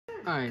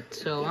Alright,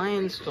 so I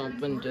installed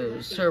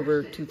Windows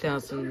Server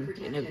 2000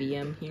 in a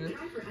VM here,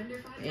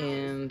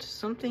 and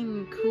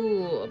something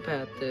cool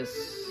about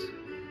this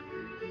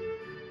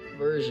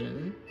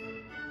version,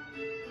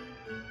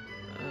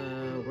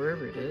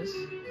 wherever it is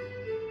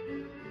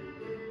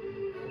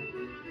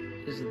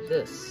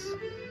this.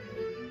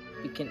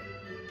 You can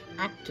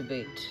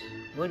activate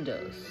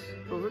Windows.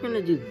 Well, we're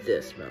gonna do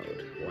this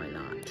mode, why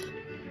not?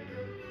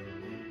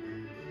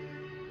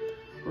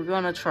 We're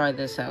gonna try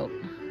this out.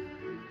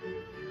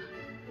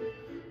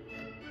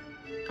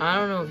 I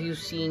don't know if you've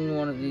seen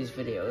one of these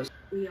videos,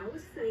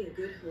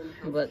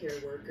 but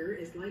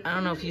I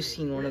don't know if you've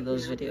seen one of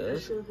those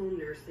videos,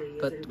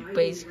 but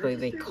basically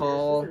they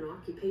call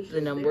the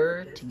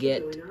number to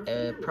get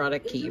a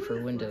product key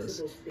for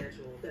Windows.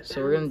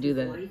 So we're gonna do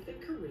that.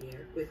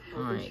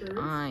 Alright,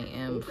 I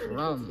am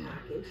from...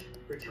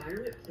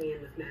 retirement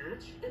plan with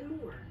Match,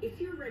 and more. If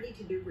you're ready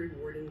to do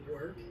rewarding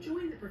work,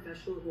 join the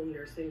professional home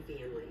nursing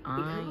family.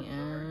 I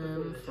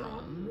am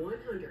from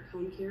 100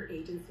 home care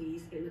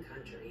agencies in the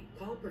country.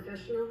 Call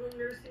Professional Home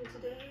Nursing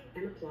today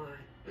and apply.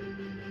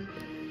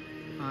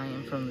 I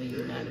am from the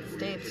United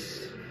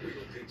States.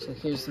 So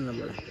here's the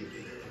number.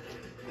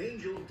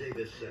 Angel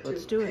Davis said,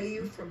 Let's do Pay it.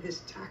 you from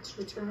his tax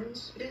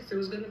returns? Yes, there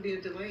was going to be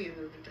a delay in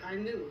it. I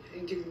knew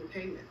in getting the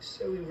payment.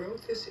 So we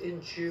wrote this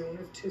in June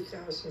of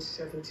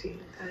 2017,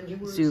 and you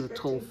were Let's do the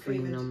expecting toll-free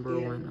payment number,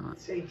 why in, not?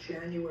 say,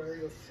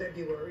 January or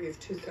February of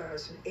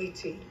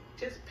 2018.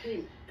 Just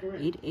payment,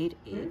 correct?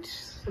 888.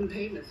 Some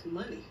payments,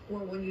 money.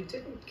 Well, when you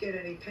didn't get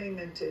any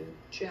payment in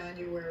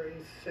January,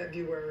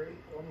 February,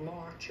 or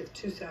March of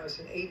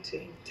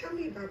 2018, tell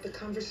me about the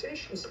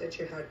conversations that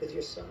you had with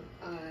your son.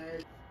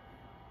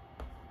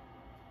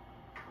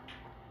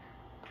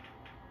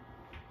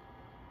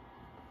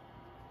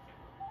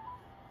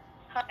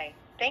 Hi,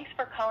 thanks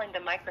for calling the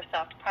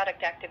Microsoft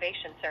Product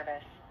Activation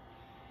Service.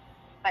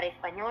 Para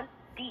español,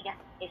 diga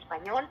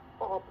español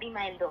o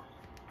oprima el 2.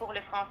 Pour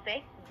le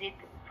français, dites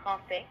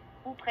français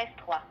ou presse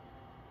 3.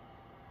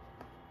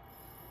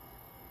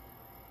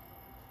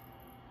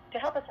 To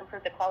help us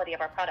improve the quality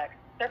of our products,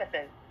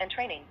 services, and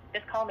training,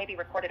 this call may be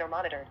recorded or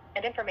monitored,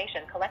 and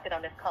information collected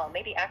on this call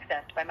may be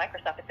accessed by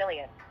Microsoft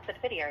affiliates,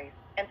 subsidiaries,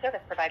 and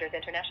service providers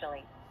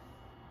internationally.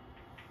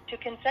 To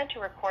consent to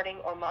recording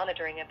or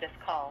monitoring of this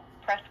call,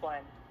 press 1.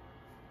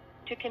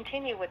 To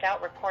continue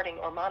without recording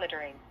or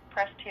monitoring,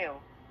 press 2.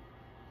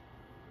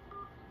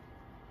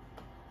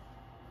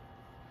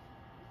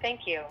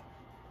 Thank you.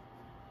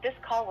 This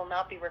call will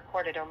not be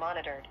recorded or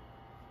monitored.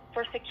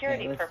 For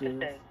security Okay, let's do purposes,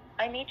 this.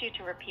 I need you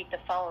to repeat the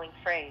following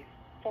phrase,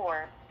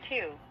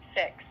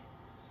 426.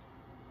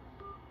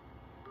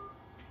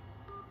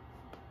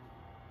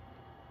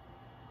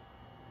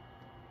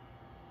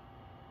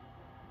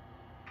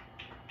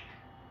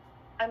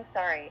 I'm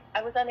sorry,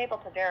 I was unable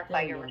to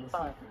verify your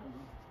response.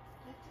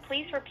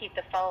 Please repeat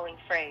the following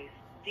phrase,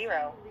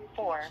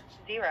 040.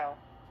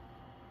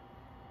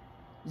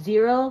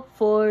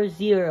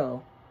 040.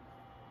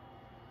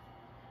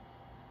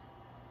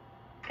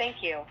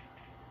 Thank you.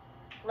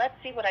 Let's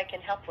see what I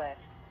can help with.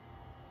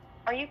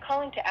 Are you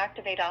calling to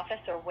activate Office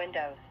or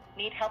Windows?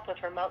 Need help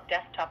with remote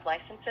desktop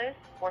licenses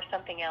or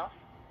something else?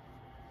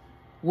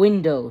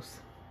 Windows.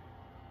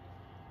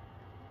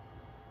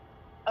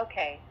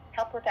 Okay,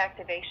 help with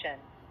activation.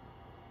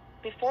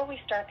 Before we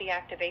start the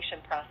activation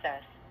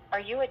process, are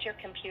you at your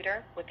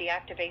computer with the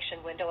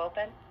activation window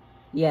open?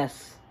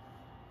 Yes.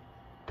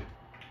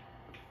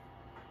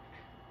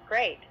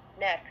 Great.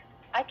 Next,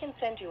 I can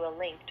send you a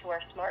link to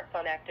our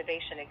smartphone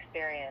activation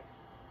experience,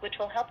 which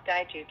will help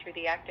guide you through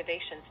the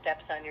activation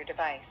steps on your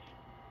device.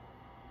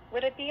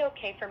 Would it be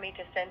okay for me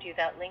to send you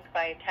that link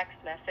via text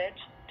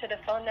message to the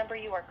phone number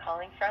you are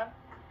calling from?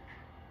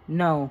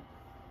 No.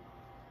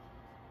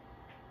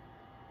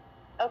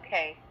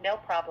 Okay, no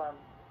problem.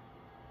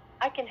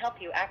 I can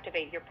help you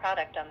activate your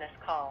product on this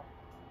call.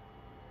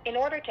 In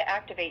order to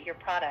activate your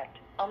product,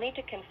 I'll need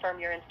to confirm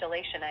your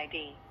installation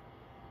ID.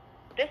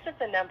 This is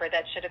the number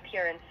that should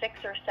appear in 6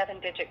 or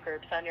 7-digit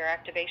groups on your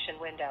activation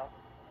window.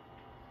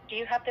 Do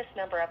you have this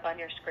number up on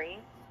your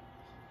screen?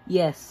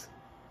 Yes.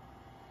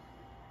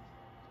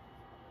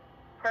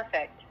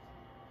 Perfect.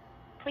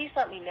 Please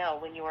let me know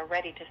when you are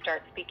ready to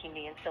start speaking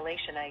the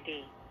installation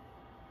ID.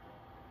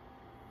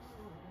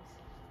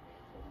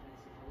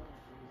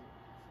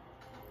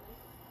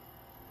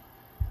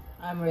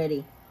 I'm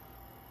ready.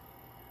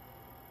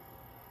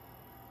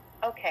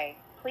 Okay,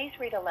 please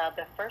read aloud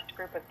the first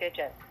group of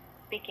digits,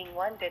 speaking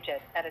one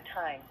digit at a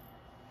time.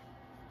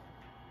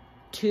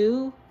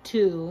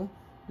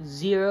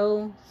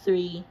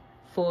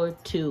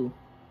 220342.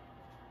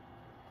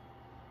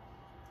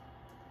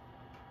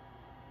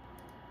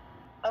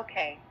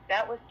 Okay,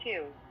 that was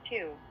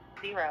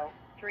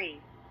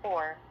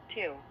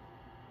 220342.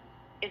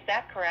 Is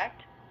that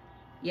correct?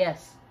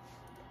 Yes.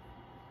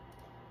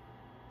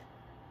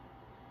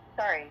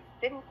 Sorry,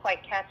 didn't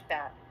quite catch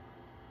that.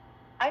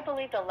 I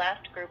believe the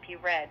last group you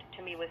read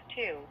to me was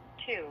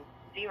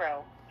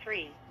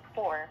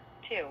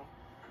 220342.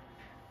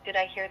 Did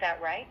I hear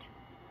that right?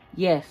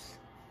 Yes.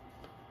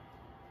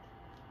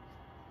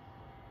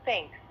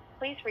 Thanks.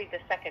 Please read the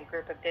second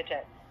group of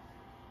digits.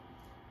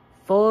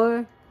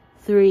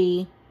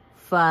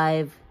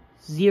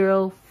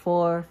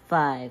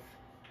 435045.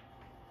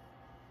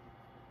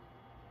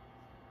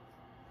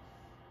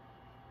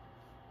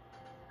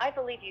 I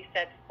believe you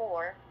said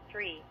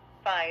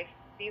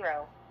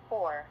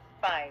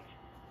 435045.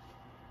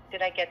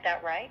 Did I get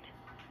that right?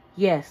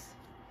 Yes.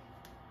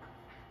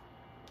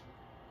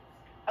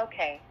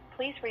 Okay,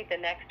 please read the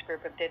next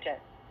group of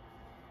digits.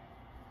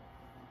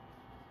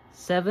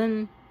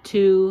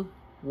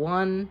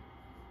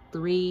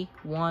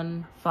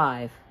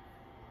 721315.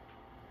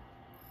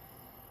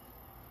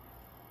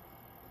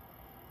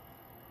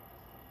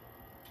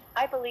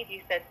 I believe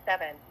you said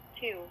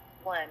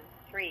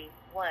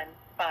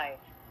 721315.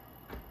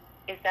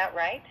 Is that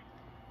right?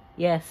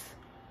 Yes.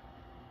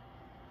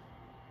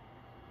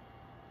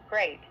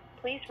 Great.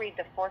 Please read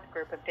the fourth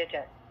group of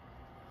digits.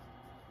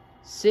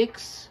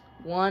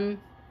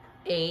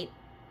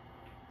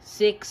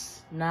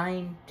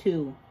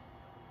 618692.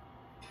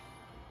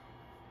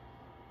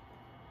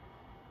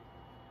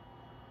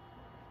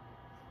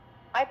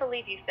 I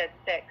believe you said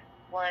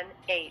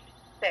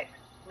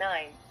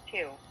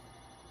 618692.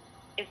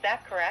 Is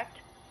that correct?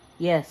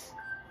 Yes.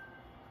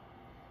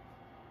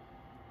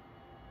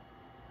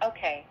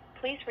 Okay,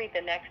 please read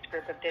the next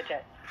group of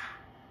digits.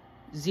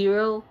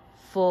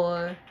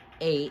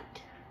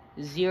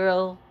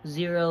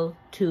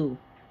 048002.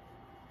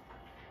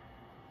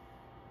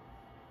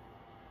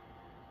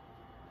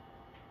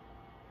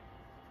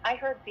 I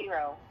heard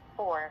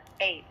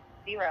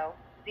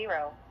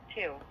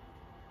 048002.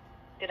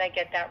 Did I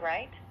get that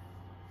right?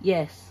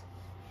 Yes.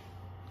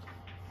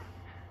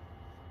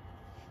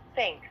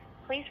 Thanks.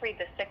 Please read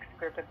the sixth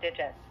group of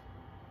digits.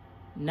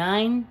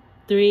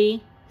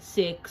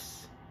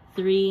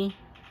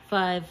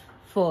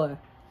 936354.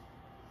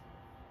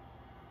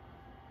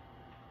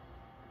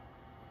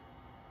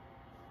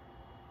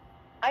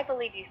 I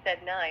believe you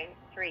said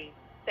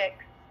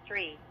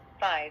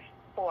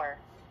 936354.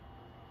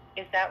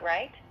 Is that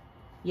right?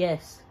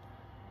 Yes.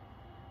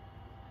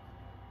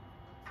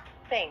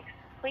 Thanks.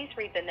 Please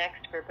read the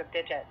next group of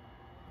digits.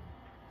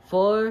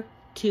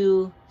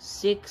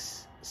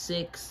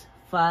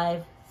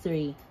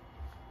 426653.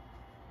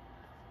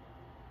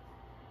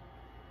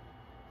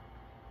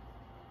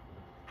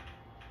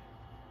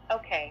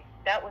 Okay,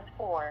 that was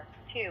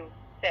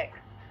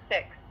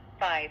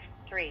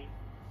 426653.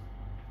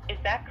 Is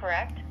that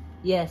correct?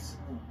 Yes.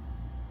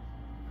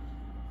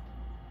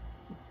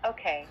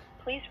 Okay,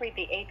 please read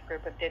the eighth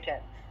group of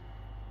digits.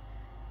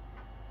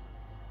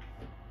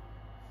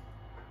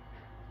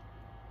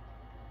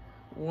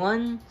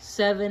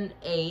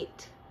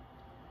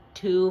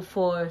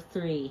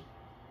 178243.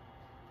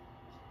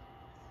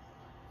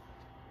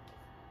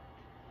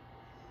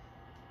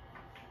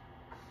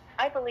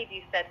 I believe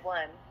you said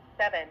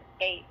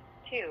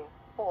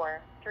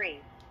 178243.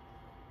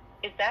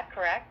 Is that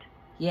correct?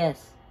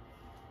 Yes.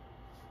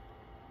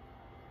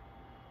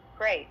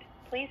 Great.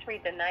 Please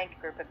read the ninth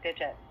group of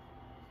digits.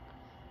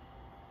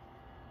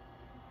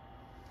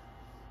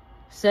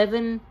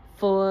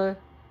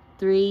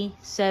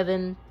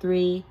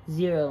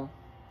 743730.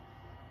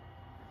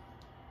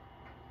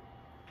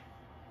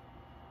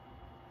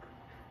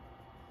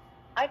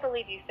 I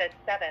believe you said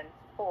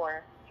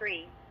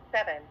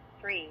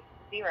 743730.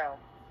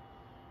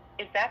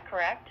 Is that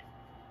correct?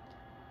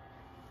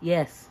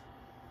 Yes.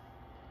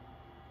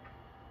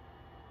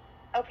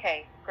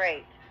 Okay,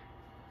 great.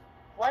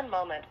 One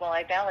moment while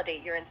I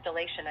validate your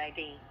installation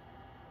ID.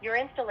 Your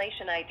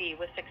installation ID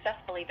was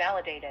successfully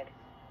validated.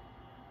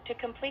 To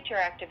complete your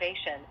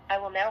activation, I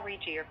will now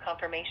read you your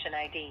confirmation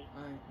ID.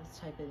 Alright, let's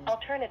type it in.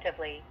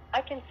 Alternatively, I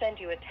can send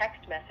you a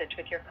text message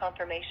with your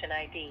confirmation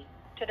ID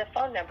to the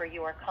phone number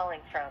you are calling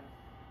from.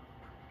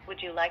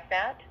 Would you like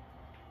that?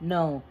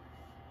 No.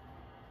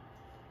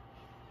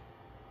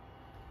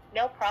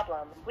 No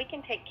problem. We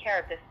can take care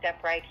of this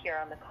step right here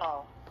on the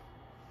call.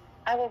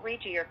 I will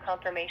read you your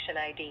confirmation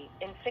ID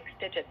in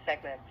 6-digit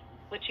segments,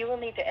 which you will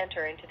need to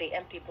enter into the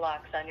empty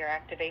blocks on your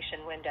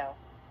activation window.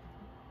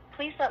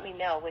 Please let me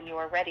know when you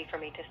are ready for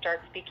me to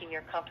start speaking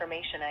your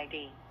confirmation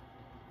ID.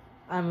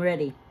 I'm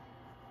ready.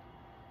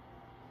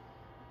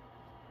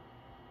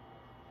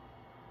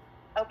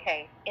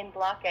 Okay, in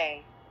block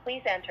A,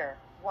 please enter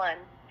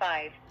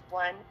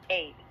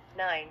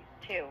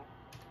 151892.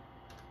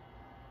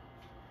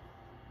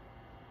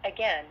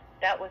 Again,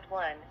 that was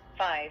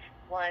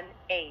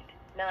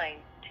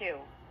 151892.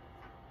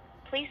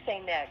 Please say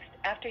next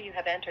after you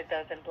have entered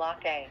those in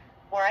block A,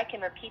 or I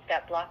can repeat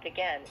that block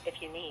again if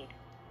you need.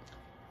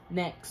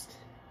 Next.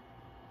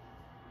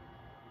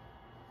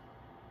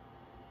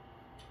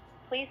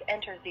 Please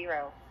enter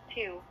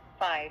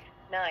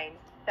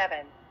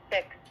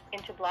 025976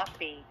 into block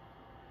B.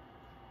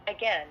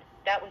 Again,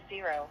 that was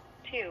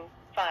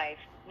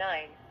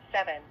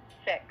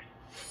 025976.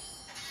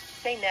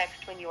 Say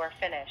next when you are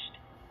finished.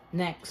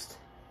 Next.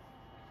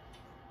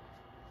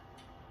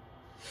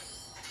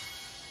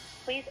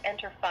 Please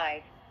enter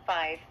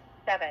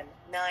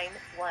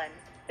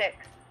 557916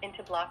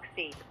 into block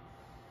C.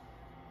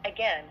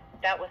 Again,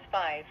 that was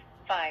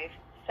 557916.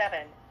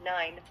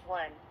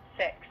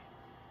 7916.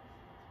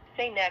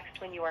 Say next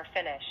when you are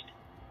finished.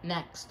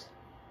 Next.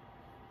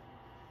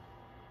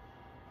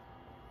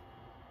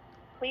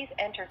 Please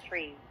enter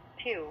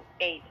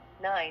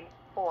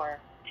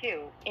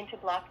 328942 into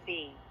block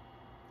B.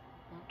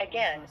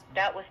 Again,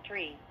 that was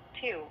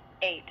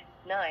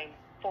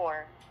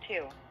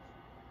 328942.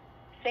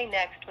 Say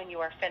next when you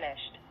are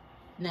finished.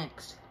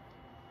 Next.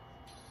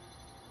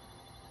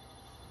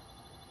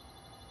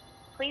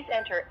 Please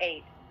enter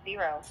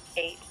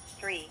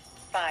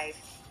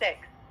 808356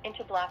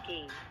 into block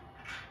E.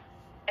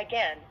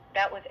 Again,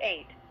 that was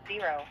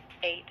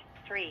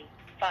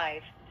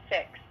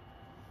 808356.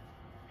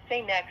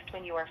 Say next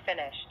when you are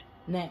finished.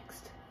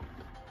 Next.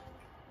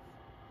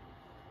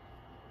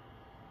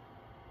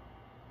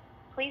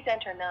 Please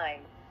enter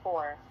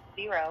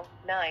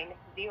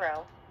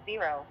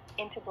 940900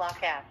 into block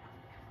F.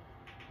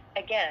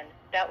 Again,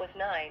 that was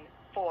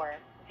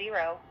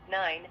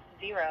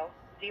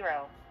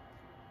 940900.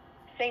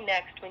 Say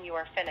next when you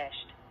are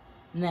finished.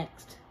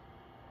 Next.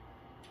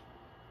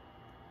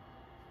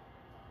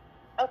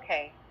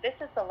 Okay, this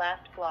is the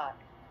last block.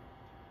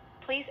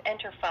 Please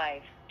enter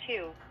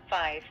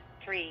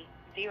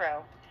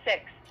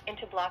 525306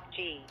 into block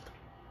G.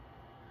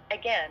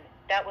 Again,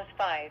 that was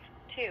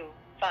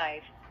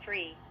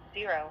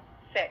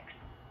 525306.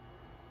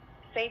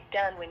 Say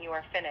done when you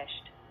are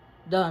finished.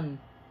 Done.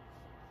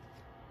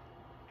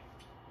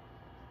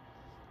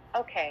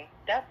 Okay,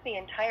 that's the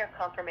entire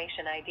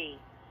confirmation ID.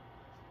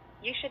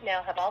 You should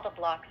now have all the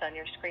blocks on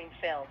your screen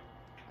filled.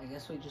 I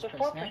guess we just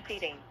Before press next.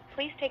 proceeding,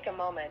 please take a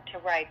moment to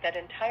write that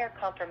entire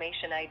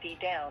confirmation ID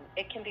down.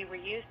 It can be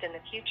reused in the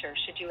future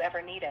should you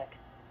ever need it.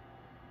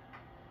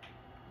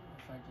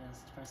 If I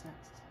just press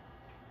next.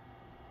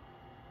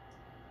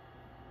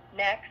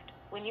 Next,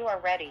 when you are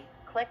ready,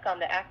 click on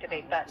the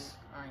Activate button.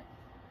 Alright.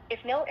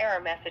 If no error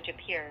message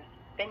appears,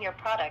 then your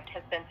product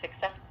has been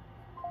successful.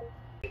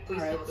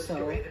 Alright,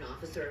 so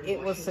it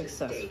was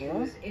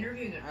successful. As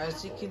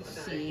you can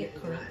see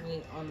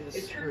currently on the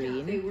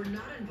screen, it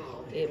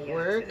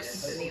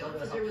works. As you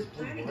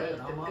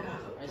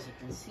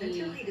can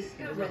see,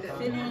 we're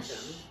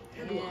finished,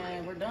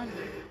 and we're done.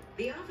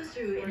 The officer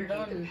who We're interviewed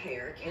done. the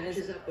pair It catches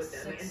is up with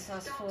them and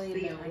stops successfully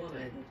the young connected.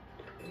 woman.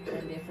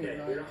 And if we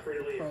run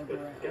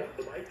program,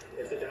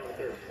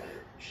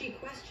 She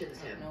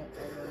questions him, no,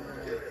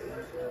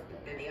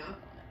 and the op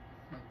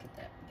get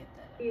that.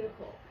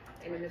 Vehicle.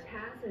 And in the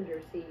passenger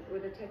seat,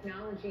 where the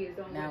technology is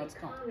Now already it's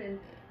gone. common,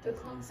 the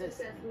Doesn't cost exist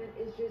assessment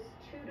is just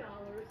 $2.13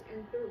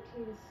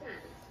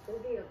 per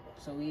vehicle.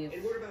 So we have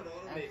And what about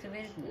automakers?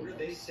 activated What are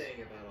they windows.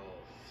 saying about all?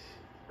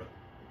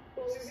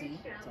 Well, we See,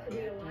 reached out it's to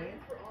the already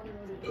Alliance for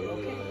Automotive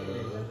Okay.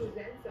 Innovation that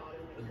represents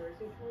automakers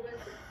who told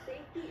us that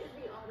safety is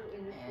the auto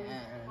industry's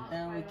And top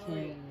then we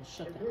priority. can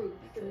shut The down group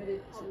submitted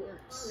because it public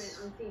works. comment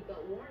on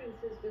seatbelt warning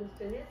systems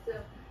to NHTSA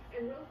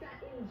and wrote that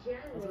in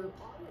general,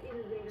 auto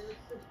innovators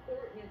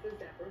support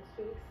NHTSA's efforts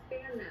to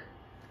expand them.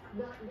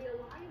 But the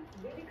Alliance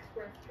did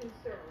express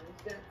concerns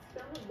that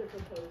some of the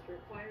proposed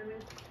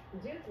requirements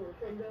differ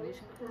from those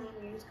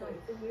currently in place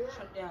in Europe.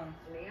 Shut down.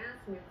 And they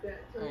asked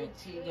NHTSA to Alright, make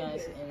see you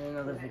guys changes in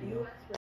another so that video. US